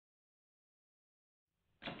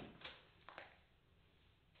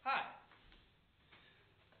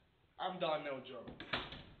Darnell Jones.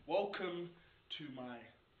 Welcome to my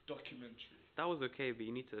documentary. That was okay, but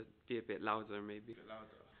you need to be a bit louder, maybe. A bit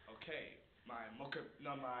louder. Okay.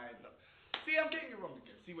 See, I'm getting it wrong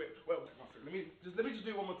again. See, wait, one second. Let me just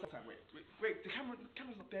do it one more time. Wait. The camera's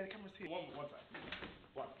not there. The camera's here. One time.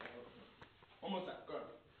 One more time. Go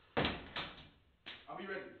on. Are we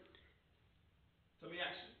ready? Tell me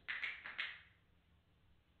action.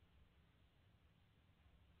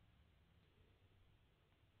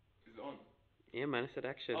 Is it on? Yeah, man, I said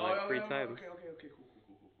action like 3 times. Okay, cool.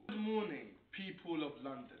 Good morning, people of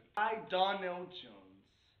London. I, Darnell Jones,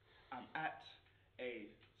 am at a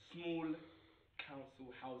small council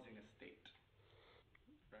housing estate.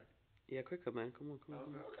 Right? Yeah, quicker, man. Come on.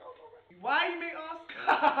 Okay. Why, you may ask?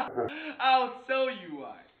 I'll tell you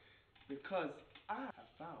why. Because I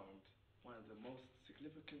have found one of the most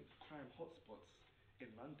significant crime hotspots in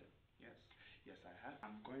London. Yes, I have.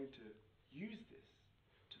 I'm going to use this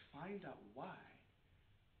to find out why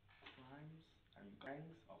crimes and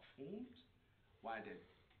gangs are formed, why they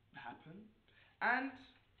happen, and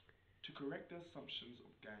to correct the assumptions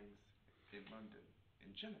of gangs in London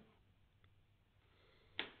in general.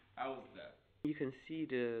 How was that? You can see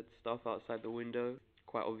the stuff outside the window.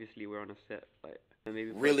 Quite obviously, we're on a set, like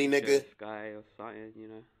maybe really, nigga, guy or something, you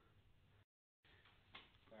know.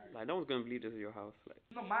 Like no one's gonna believe this is your house. Like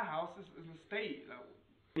it's not my house. It's an estate. Like,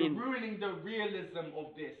 you're ruining the realism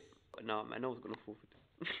of this. No, man, no one's gonna fall for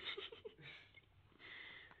this.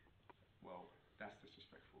 Well, that's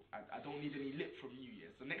disrespectful. I don't need any lip from you,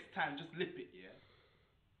 yeah. So next time, just lip it, yeah.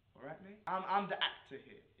 All right, mate. I'm the actor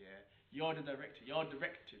here, yeah. You're the director. You're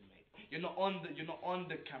directing, mate. You're not on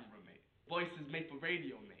the camera, mate. Voice is made for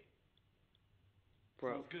radio, mate.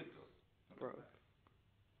 Bro. Sounds good though. Bro.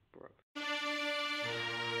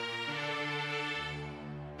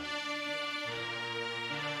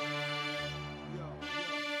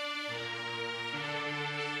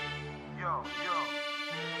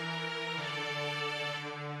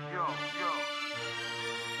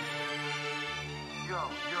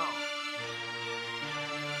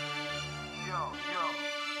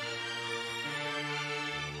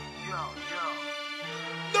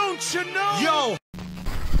 Don't you know? Yo!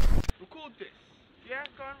 Record this. Yeah,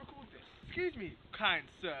 go and record this. Excuse me, kind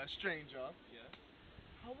sir, stranger. Yeah.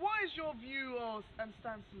 What is your view and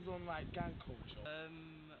stances on like gang culture?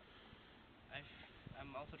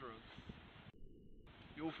 I'm all for drugs.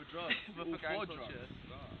 You're all for drugs. But for gang culture.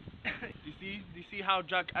 Do you see how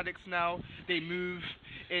drug addicts now they move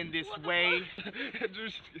in this way?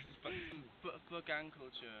 But for gang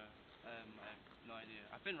culture, I have no idea.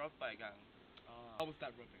 I've been robbed by a gang. How was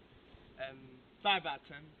that robbing? 5 out of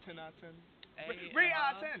 10, 10 out of 10. 8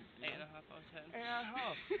 out of 10. 8.5 out of 10.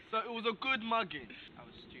 8.5. So it was a good mugging. I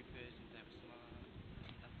was stupid and they were smart.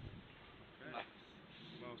 That's maths.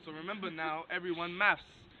 Well, so remember now, everyone, maths.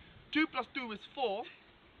 2 plus 2 is 4.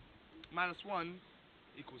 Minus 1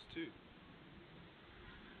 equals 2.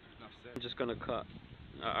 Enough said. I'm just gonna cut.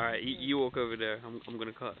 Alright, you walk over there. I'm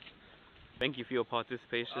gonna cut. Thank you for your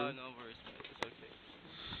participation. Oh, no worries, mate. It's okay.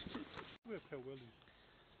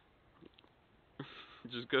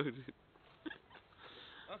 Just go, dude.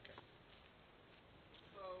 Okay.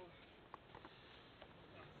 So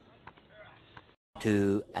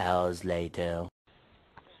 2 hours later.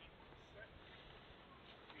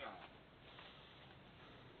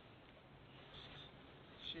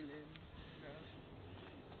 Chilling,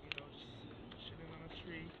 just chilling on a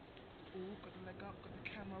tree. Ooh, got the leg up, got the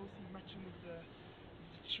camo, see matching with the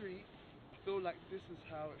tree. I feel like this is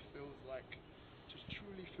how it feels like to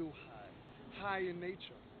truly feel high. High in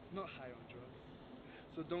nature, not high on drugs.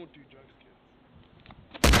 So don't do drugs, kids.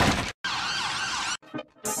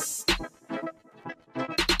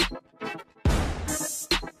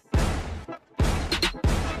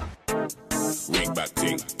 Wing back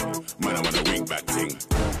ting, man I wanna wing back ting.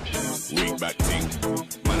 Wing back ting,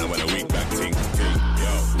 man I wanna wing back ting.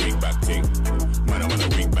 Yo, wing back ting, man I wanna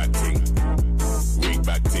wing back ting. Wing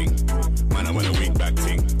back ting, man I wanna wing back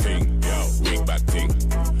ting. Yo, wing back ting,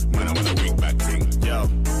 man I wanna wing back ting. Yo,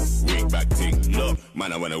 wing back ting, look,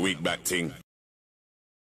 man I wanna wing back ting.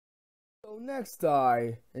 So next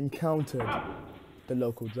I encountered the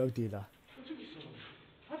local drug dealer.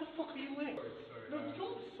 Why the fuck are you in? No,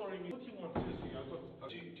 don't sorry me. What do you want to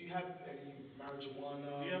see? Do you have any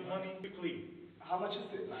marijuana? Do you have money? Quickly. How much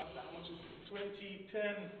is it? Like, how much is it? 20,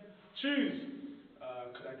 10. Choose.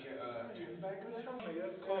 Could I get a tin bag?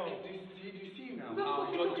 Come on. Do you see now? What the fuck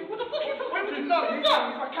are you talking? What the fuck are you talking? No,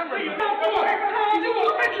 he's my camera. Come on. You do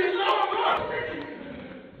what countries? Come on.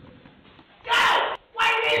 Go! Why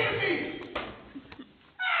are you leaving me?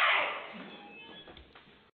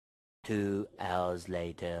 2 hours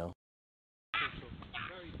later.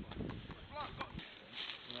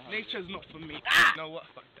 Nature's not for me. You know what?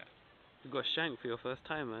 Fuck that. You got shanked for your first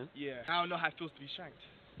time, man. Yeah. I don't know how it feels to be shanked.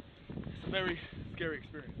 It's a very scary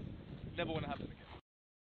experience. Never want to happen again.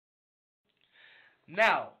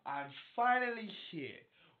 Now, I'm finally here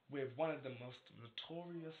with one of the most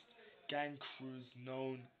notorious gang crews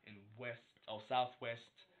known in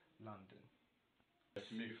Southwest London.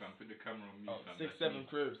 That's me, fam. Put the camera on me, fam. 6-7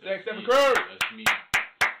 crew. That's 6-7 me. crew! That's me.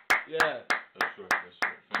 Yeah. That's right.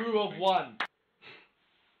 Crew of one.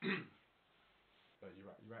 You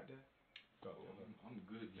right there? Go. I'm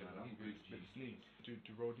good, man. I'm good. Sneeze. Do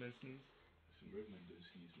roadmen sneeze? Some roadmen don't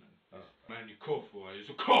sneeze, man. Man, you cough, boy. It's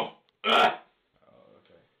a cough. Oh,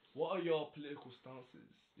 okay. What are your political stances?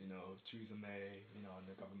 You know, Theresa May, you know, and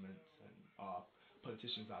the government and our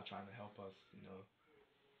politicians that are trying to help us, you know,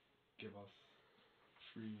 give us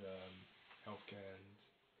free healthcare and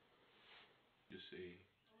just say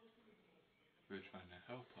we're trying to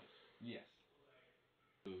help us. yes.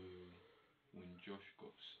 So when Josh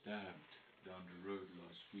got stabbed down the road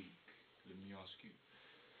last week, let me ask you,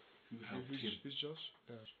 who helped him? Who's Josh?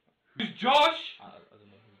 Who's Josh? I don't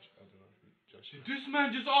know who Josh is. This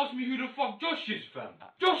man just asked me who the fuck Josh is, fam.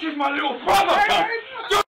 Josh is my little brother, fam.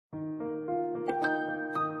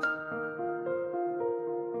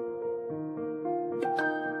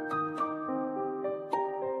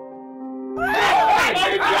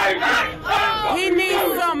 He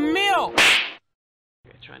needs some milk.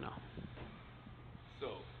 Okay, try now. So,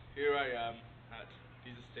 here I am at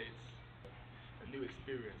these estates. A new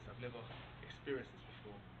experience. I've never experienced this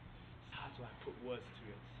before. How do I put words to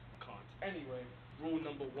it? I can't. Anyway, rule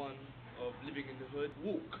number one of living in the hood,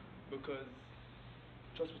 walk. Because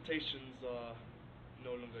transportations are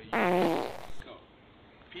no longer used. So,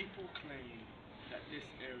 people claim that this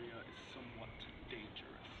area is somewhat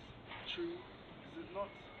dangerous. True, is it not?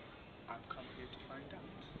 I've come here to find out.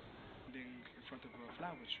 Standing in front of a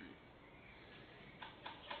flower tree.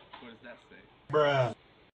 What does that say? Bruh.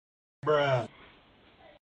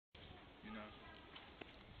 You know,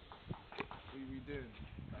 what are we doing?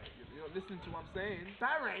 Like, you're not listening to what I'm saying.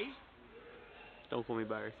 Barry! Don't call me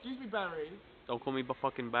Barry. Excuse me, Barry. Don't call me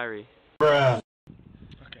fucking Barry. Bruh.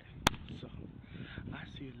 Okay, so I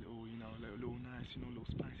see a little, you know, little nice, you know, little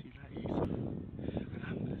spicy latte. So, and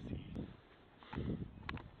I'm gonna see.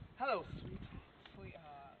 Hello,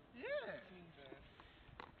 sweetheart. Yeah.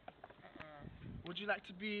 Would you like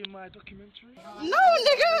to be in my documentary? No,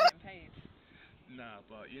 nigga! Nah,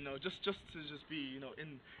 but you know, just to be, you know,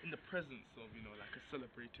 in the presence of, you know, like a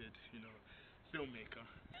celebrated, you know, filmmaker.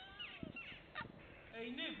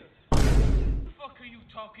 Hey, nigga. What the fuck are you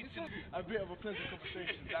talking to? A bit of a pleasant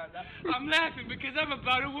conversation. I'm laughing because I'm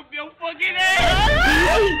about to whoop your fucking ass!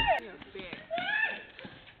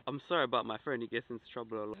 I'm sorry about my friend. He gets into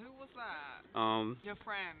trouble a lot. Who was that? Your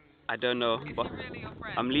friend. I don't know, Is but he really your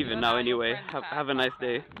friend? I'm leaving now anyway. Have a nice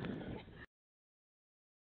day.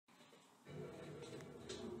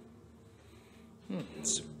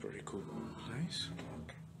 It's a pretty cool place.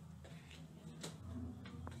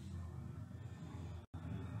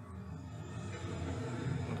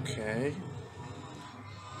 Okay.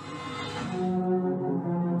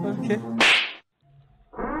 Okay.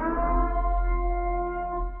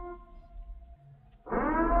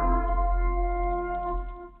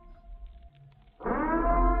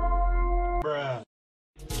 Bruh.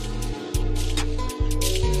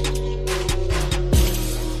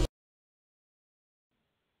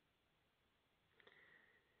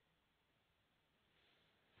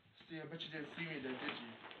 See, I bet you didn't see me there, did you?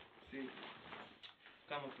 See?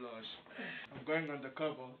 Camouflage. I'm going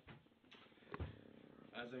undercover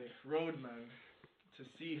as a roadman to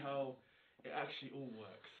see how it actually all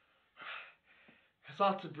works. It's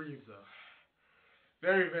hard to breathe though.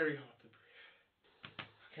 Very, very hard to breathe.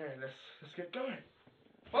 Okay, let's get going.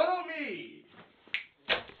 Follow me!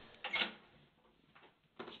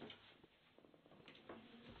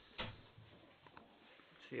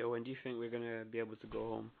 So, when do you think we're gonna be able to go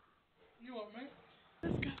home? You what, man?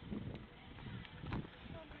 Let's go.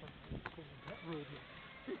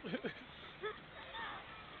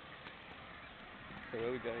 So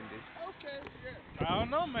where we going, dude? Okay, yeah. I don't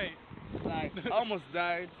know, mate. Like, I almost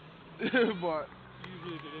died, but You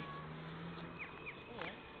really didn't.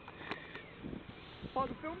 part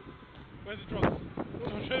of the film. Where's the drugs?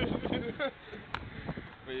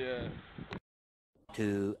 But yeah.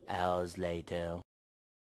 2 hours later.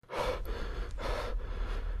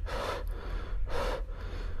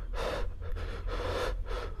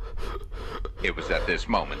 It was at this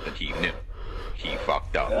moment that he knew. He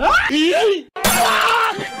fucked up. Shit,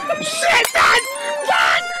 man!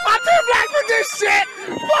 Fuck! I'm too black for this shit!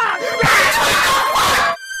 Fuck!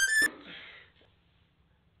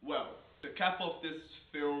 cap off this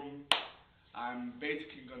film, I'm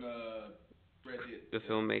basically gonna credit the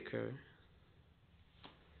filmmaker.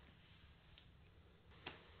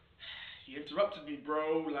 You interrupted me,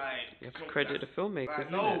 bro. Like, you have to credit the filmmaker. I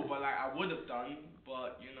know, but like I would have done,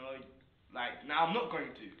 but you know, like now I'm not going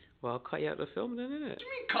to. Well, I'll cut you out the film then, innit? What do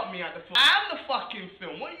you mean cut me out the film? I'm the fucking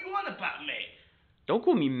film. What are you on about, mate? Don't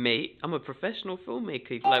call me mate. I'm a professional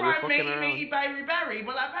filmmaker. Like, we're fucking around. Matey, Barry,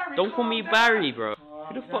 but like Barry. Don't call me Barry, bro.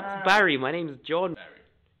 Who the fuck's Barry? My name's John. Barry.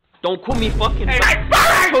 Don't call me fucking Barry. Barry.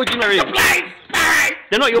 I told you Barry. Barry.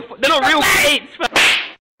 They're not your. They're not real mates.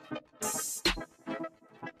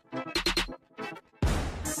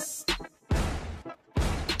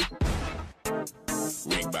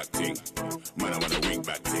 Wig back ting, man I want a wig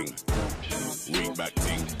back ting. Wig back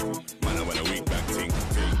ting, man I want a wig back ting.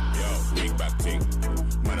 Yo, wig back ting,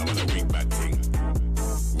 man I want a wig back ting.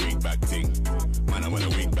 Wig back ting, man I want a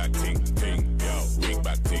wig back ting. Ting, yo, wig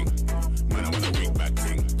back ting, man I want a wig back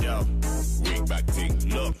ting. Yo, wig back ting,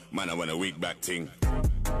 look, man I want a wig back ting.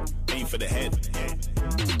 Aim for the head,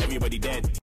 everybody dead.